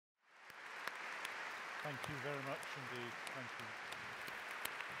Thank you very much indeed. Thank you.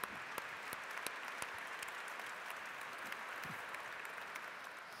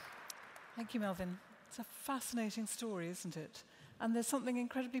 Thank you, Melvyn. It's a fascinating story, isn't it? And there's something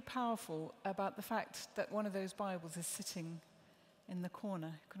incredibly powerful about the fact that one of those Bibles is sitting in the corner.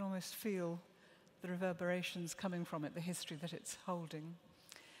 You can almost feel the reverberations coming from it, the history that it's holding.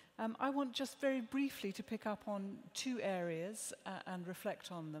 I want just very briefly to pick up on two areas and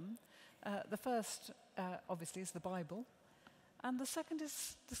reflect on them. The first, obviously, is the Bible. And the second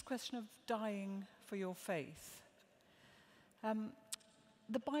is this question of dying for your faith.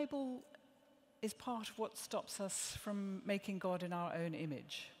 The Bible is part of what stops us from making God in our own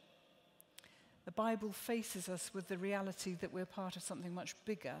image. The Bible faces us with the reality that we're part of something much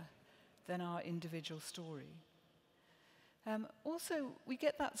bigger than our individual story. Also, we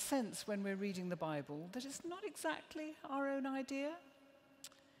get that sense when we're reading the Bible that it's not exactly our own idea.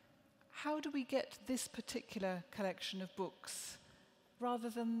 How do we get this particular collection of books rather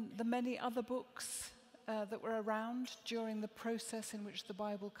than the many other books that were around during the process in which the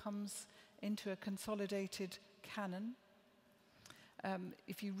Bible comes into a consolidated canon?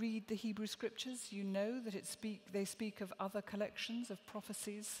 If you read the Hebrew Scriptures, you know that they speak of other collections of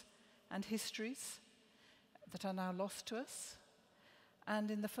prophecies and histories that are now lost to us.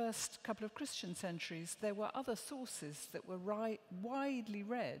 And in the first couple of Christian centuries, there were other sources that were widely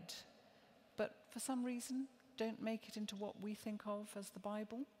read, but for some reason don't make it into what we think of as the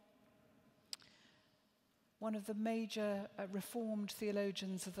Bible. One of the major Reformed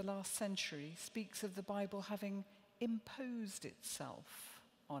theologians of the last century speaks of the Bible having imposed itself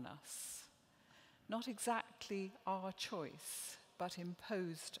on us. Not exactly our choice, but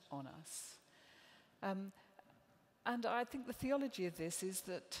imposed on us. And I think the theology of this is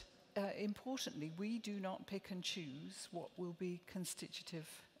that, importantly, we do not pick and choose what will be constitutive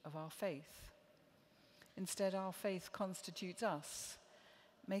of our faith. Instead, our faith constitutes us,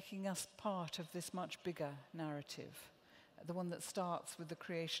 making us part of this much bigger narrative, the one that starts with the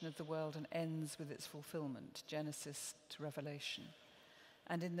creation of the world and ends with its fulfillment, Genesis to Revelation.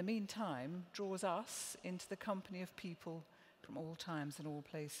 And in the meantime, draws us into the company of people from all times and all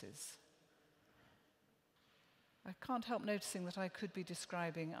places. I can't help noticing that I could be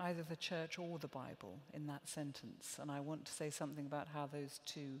describing either the church or the Bible in that sentence, and I want to say something about how those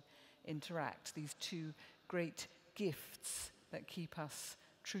two interact, these two great gifts that keep us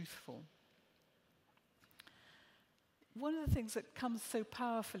truthful. One of the things that comes so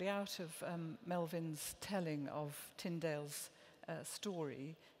powerfully out of Melvyn's telling of Tyndale's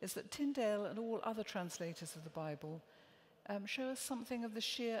story is that Tyndale and all other translators of the Bible show us something of the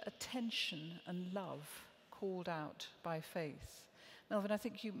sheer attention and love called out by faith. Melvyn, I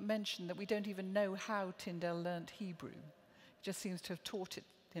think you mentioned that we don't even know how Tyndale learnt Hebrew. He just seems to have taught it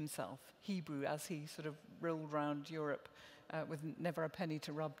himself, Hebrew, as he sort of rolled around Europe with never a penny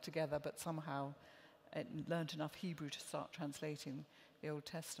to rub together, but somehow learnt enough Hebrew to start translating the Old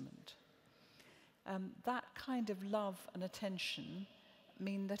Testament. That kind of love and attention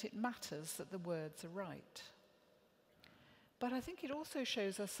mean that it matters that the words are right. But I think it also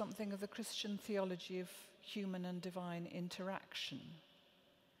shows us something of the Christian theology of human and divine interaction.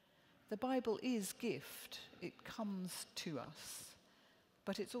 The Bible is gift, it comes to us,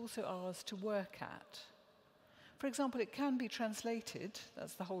 but it's also ours to work at. For example, it can be translated,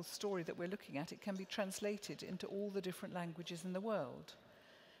 that's the whole story that we're looking at, it can be translated into all the different languages in the world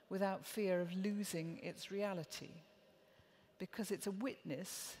without fear of losing its reality, because it's a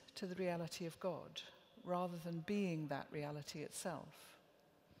witness to the reality of God, rather than being that reality itself.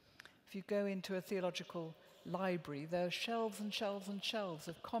 If you go into a theological library, there are shelves and shelves and shelves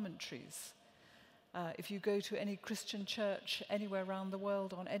of commentaries. If you go to any Christian church anywhere around the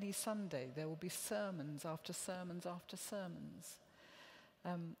world on any Sunday, there will be sermons after sermons after sermons,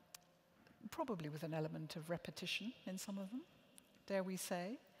 probably with an element of repetition in some of them, dare we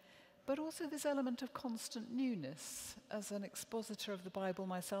say, but also this element of constant newness. As an expositor of the Bible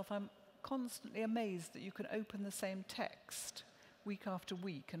myself, I'm constantly amazed that you can open the same text week after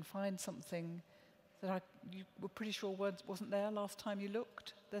week and find something that you were pretty sure wasn't there last time you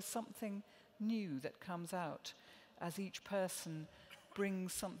looked. There's something new that comes out as each person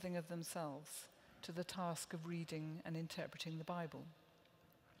brings something of themselves to the task of reading and interpreting the Bible.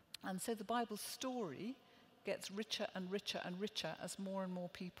 And so the Bible's story gets richer and richer and richer as more and more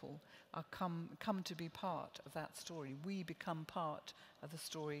people are come to be part of that story. We become part of the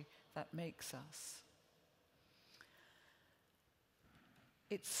story that makes us.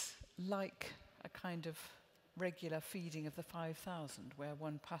 It's like a kind of regular feeding of the 5,000, where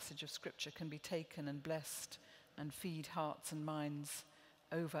one passage of Scripture can be taken and blessed and feed hearts and minds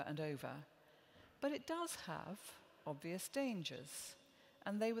over and over. But it does have obvious dangers,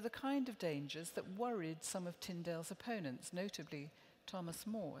 and they were the kind of dangers that worried some of Tyndale's opponents, notably Thomas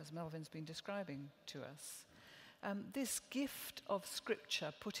More, as Melvyn's been describing to us. This gift of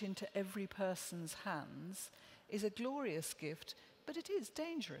Scripture put into every person's hands is a glorious gift, but it is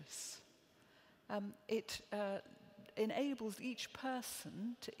dangerous. It enables each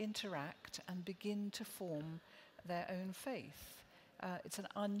person to interact and begin to form their own faith. It's an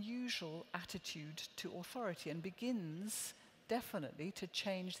unusual attitude to authority and begins definitely to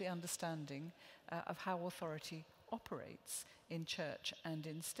change the understanding of how authority operates in church and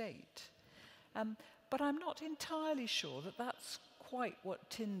in state. But I'm not entirely sure that that's quite what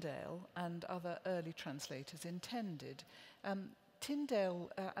Tyndale and other early translators intended. Tyndale,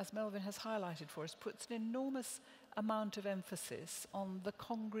 as Melvyn has highlighted for us, puts an enormous amount of emphasis on the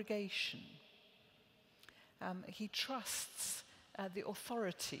congregation. He trusts the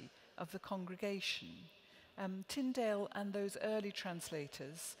authority of the congregation. Tyndale and those early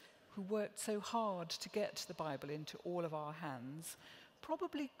translators who worked so hard to get the Bible into all of our hands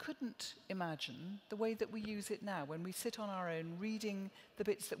probably couldn't imagine the way that we use it now, when we sit on our own reading the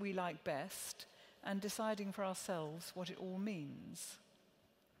bits that we like best and deciding for ourselves what it all means.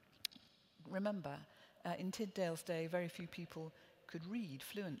 Remember, in Tyndale's day, very few people could read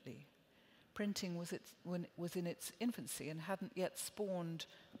fluently. Printing was in its infancy and hadn't yet spawned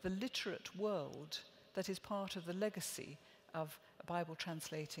the literate world that is part of the legacy of Bible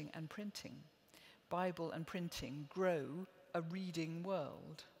translating and printing. Bible and printing grow a reading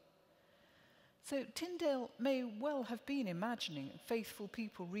world. So Tyndale may well have been imagining faithful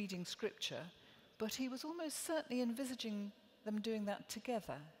people reading Scripture, but he was almost certainly envisaging them doing that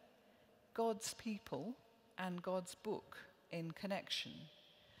together. God's people and God's book in connection.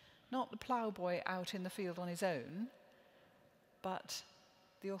 Not the ploughboy out in the field on his own, but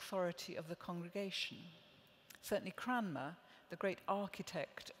the authority of the congregation. Certainly Cranmer, the great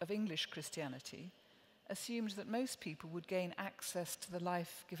architect of English Christianity, assumed that most people would gain access to the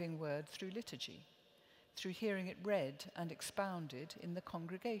life-giving word through liturgy, through hearing it read and expounded in the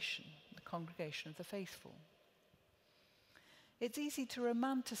congregation of the faithful. It's easy to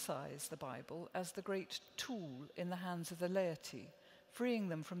romanticize the Bible as the great tool in the hands of the laity, freeing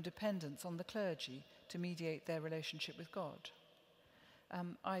them from dependence on the clergy to mediate their relationship with God.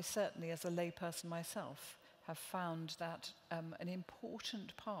 I certainly, as a layperson myself, have found that an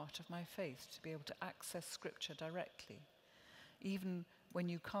important part of my faith, to be able to access Scripture directly. Even when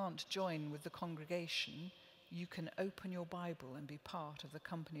you can't join with the congregation, you can open your Bible and be part of the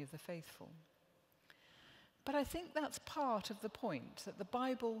company of the faithful. But I think that's part of the point, that the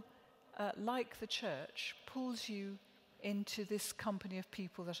Bible, like the church, pulls you into this company of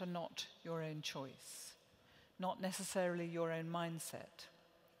people that are not your own choice, not necessarily your own mindset.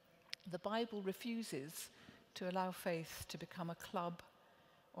 The Bible refuses to allow faith to become a club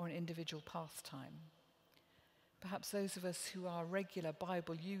or an individual pastime. Perhaps those of us who are regular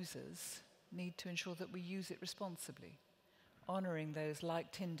Bible users need to ensure that we use it responsibly, honouring those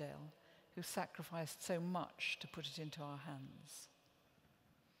like Tyndale who sacrificed so much to put it into our hands.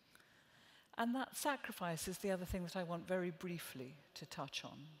 And that sacrifice is the other thing that I want very briefly to touch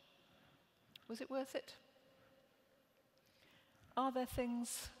on. Was it worth it? Are there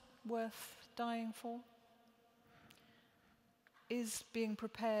things worth dying for? Is being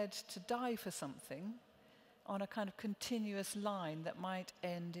prepared to die for something on a kind of continuous line that might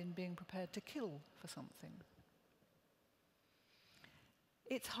end in being prepared to kill for something?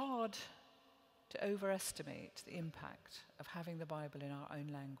 It's hard to overestimate the impact of having the Bible in our own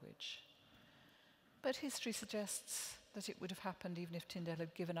language. But history suggests that it would have happened even if Tyndale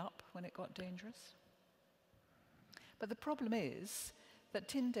had given up when it got dangerous. But the problem is that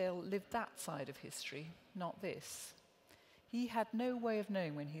Tyndale lived that side of history, not this. He had no way of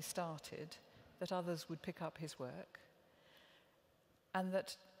knowing when he started that others would pick up his work, and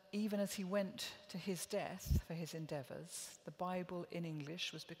that even as he went to his death for his endeavours, the Bible in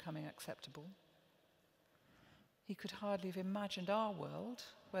English was becoming acceptable. He could hardly have imagined our world,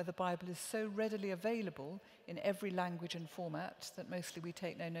 where the Bible is so readily available in every language and format that mostly we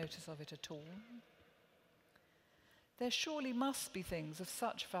take no notice of it at all. There surely must be things of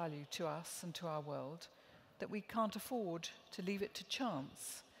such value to us and to our world that we can't afford to leave it to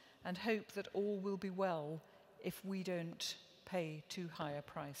chance and hope that all will be well if we don't pay too high a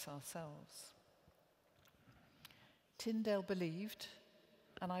price ourselves. Tyndale believed,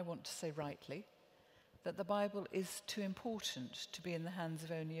 and I want to say rightly, that the Bible is too important to be in the hands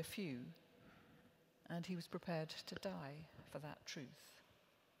of only a few, and he was prepared to die for that truth.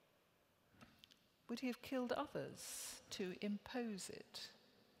 Would he have killed others to impose it?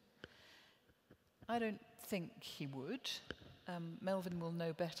 I don't think he would. Melvyn will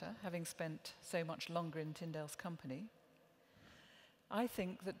know better, having spent so much longer in Tyndale's company. I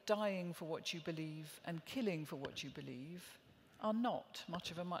think that dying for what you believe and killing for what you believe are not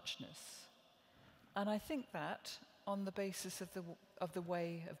much of a muchness. And I think that on the basis of the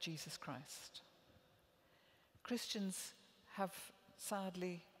way of Jesus Christ. Christians have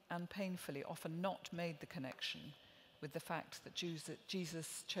sadly and painfully often not made the connection with the fact that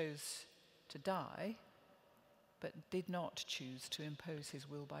Jesus chose to die, but did not choose to impose his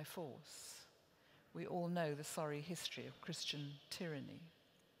will by force. We all know the sorry history of Christian tyranny.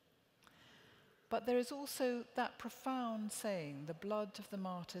 But there is also that profound saying, the blood of the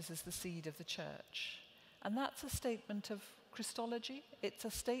martyrs is the seed of the church. And that's a statement of Christology. It's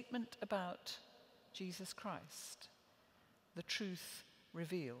a statement about Jesus Christ, the truth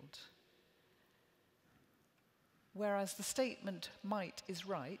revealed. Whereas the statement, might is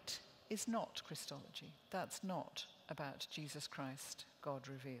right, is not Christology. That's not about Jesus Christ, God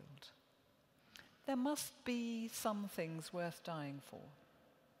revealed. There must be some things worth dying for.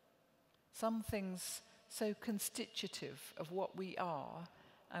 Some things so constitutive of what we are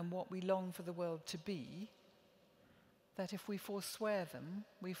and what we long for the world to be, that if we forswear them,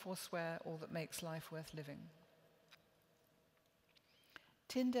 we forswear all that makes life worth living.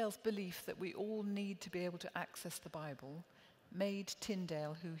 Tyndale's belief that we all need to be able to access the Bible made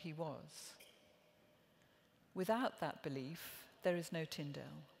Tyndale who he was. Without that belief, there is no Tyndale.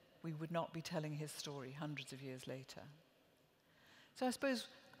 We would not be telling his story hundreds of years later. So I suppose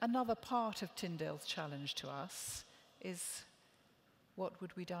another part of Tyndale's challenge to us is, what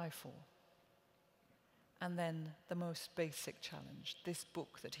would we die for? And then the most basic challenge, this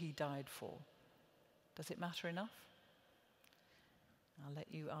book that he died for, does it matter enough? I'll let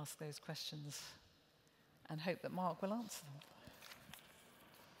you ask those questions and hope that Mark will answer them.